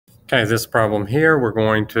Okay, this problem here, we're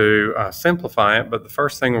going to simplify it, but the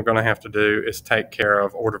first thing we're going to have to do is take care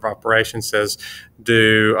of order of operations. Says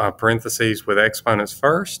do parentheses with exponents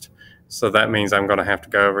first. So that means I'm going to have to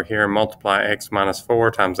go over here and multiply x minus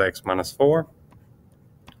 4 times x minus 4.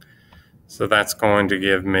 So that's going to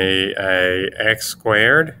give me a x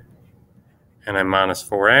squared and a minus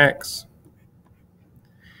 4x.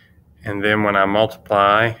 And then when I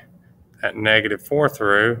multiply that negative 4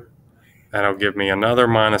 through, that'll give me another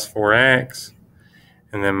minus 4x,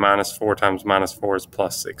 and then minus 4 times minus 4 is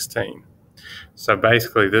plus 16. So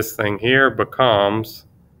basically this thing here becomes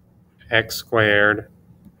x squared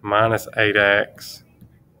minus 8x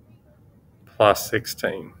plus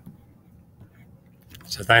 16.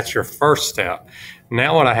 So that's your first step.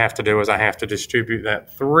 Now what I have to do is I have to distribute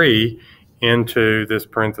that 3 into this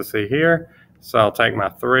parenthesis here. So I'll take my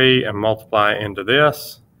 3 and multiply it into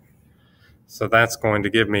this. So that's going to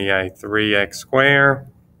give me a 3x squared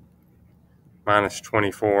minus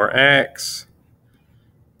 24x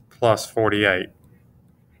plus 48.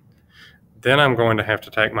 Then I'm going to have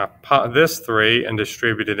to take this 3 and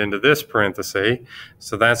distribute it into this parenthesis.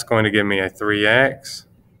 So that's going to give me a 3x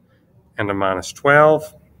and a minus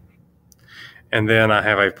 12. And then I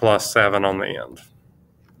have a plus 7 on the end.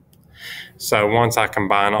 So once I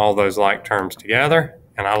combine all those like terms together,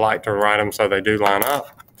 and I like to write them so they do line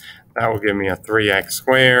up, that will give me a 3x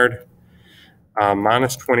squared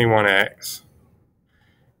minus 21x.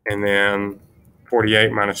 And then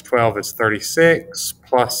 48 minus 12 is 36,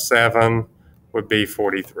 plus 7 would be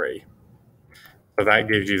 43. So that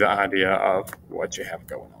gives you the idea of what you have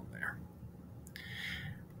going on there.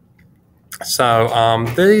 So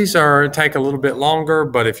these take a little bit longer,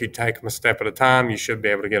 but if you take them a step at a time, you should be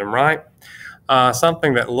able to get them right.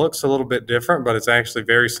 Something that looks a little bit different, but it's actually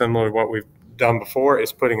very similar to what we've done before,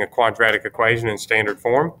 is putting a quadratic equation in standard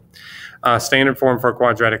form. Standard form for a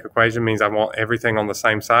quadratic equation means I want everything on the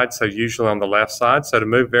same side, so usually on the left side. So to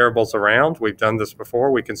move variables around, we've done this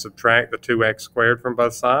before, we can subtract the 2x squared from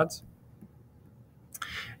both sides.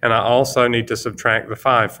 And I also need to subtract the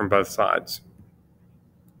 5 from both sides.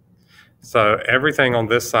 So everything on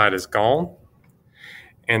this side is gone.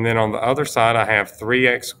 And then on the other side, I have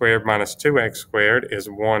 3x squared minus 2x squared is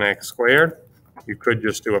 1x squared. You could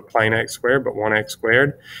just do a plain x squared, but 1x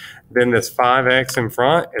squared. Then this 5x in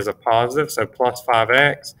front is a positive, so plus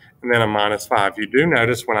 5x, and then a minus 5. You do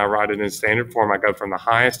notice when I write it in standard form, I go from the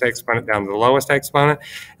highest exponent down to the lowest exponent,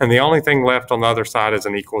 and the only thing left on the other side is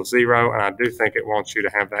an equals 0, and I do think it wants you to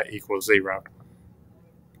have that equals 0.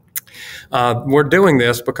 We're doing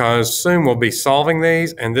this because soon we'll be solving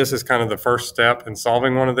these, and this is kind of the first step in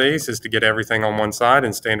solving one of these, is to get everything on one side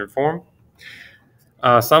in standard form.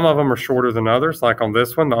 Some of them are shorter than others, like on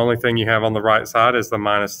this one, the only thing you have on the right side is the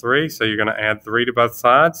minus 3, so you're going to add 3 to both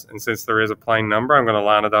sides, and since there is a plain number, I'm going to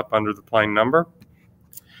line it up under the plain number.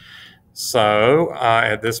 So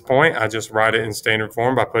at this point, I just write it in standard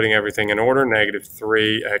form by putting everything in order, negative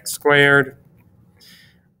 3x squared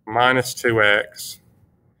minus 2x,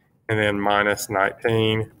 and then minus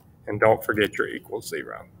 19, and don't forget your equals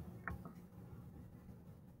 0.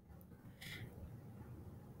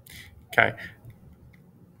 Okay.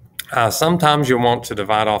 Sometimes you'll want to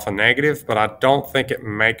divide off a negative, but I don't think it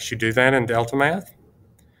makes you do that in DeltaMath.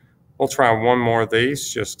 We'll try one more of these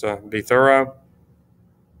just to be thorough.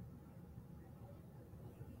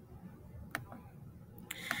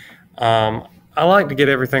 I like to get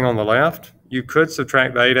everything on the left. You could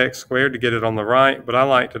subtract the 8x squared to get it on the right, but I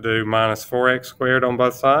like to do minus 4x squared on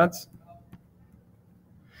both sides.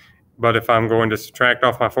 But if I'm going to subtract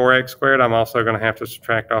off my 4x squared, I'm also going to have to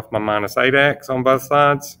subtract off my minus 8x on both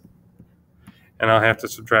sides. And I'll have to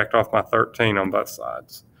subtract off my 13 on both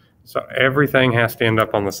sides. So everything has to end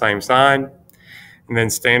up on the same side. And then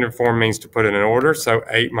standard form means to put it in order. So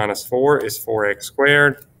 8 minus 4 is 4x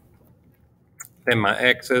squared. Then my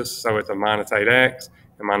x's, so it's a minus 8x,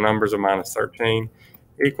 and my numbers are minus 13,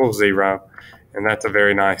 equals 0. And that's a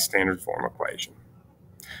very nice standard form equation.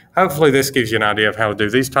 Hopefully this gives you an idea of how to do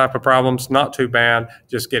these type of problems. Not too bad,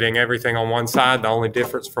 just getting everything on one side. The only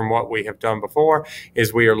difference from what we have done before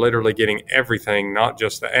is we are literally getting everything, not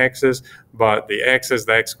just the x's, but the x's,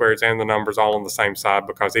 the x squareds, and the numbers all on the same side,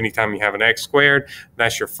 because anytime you have an x squared,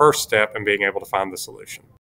 that's your first step in being able to find the solution.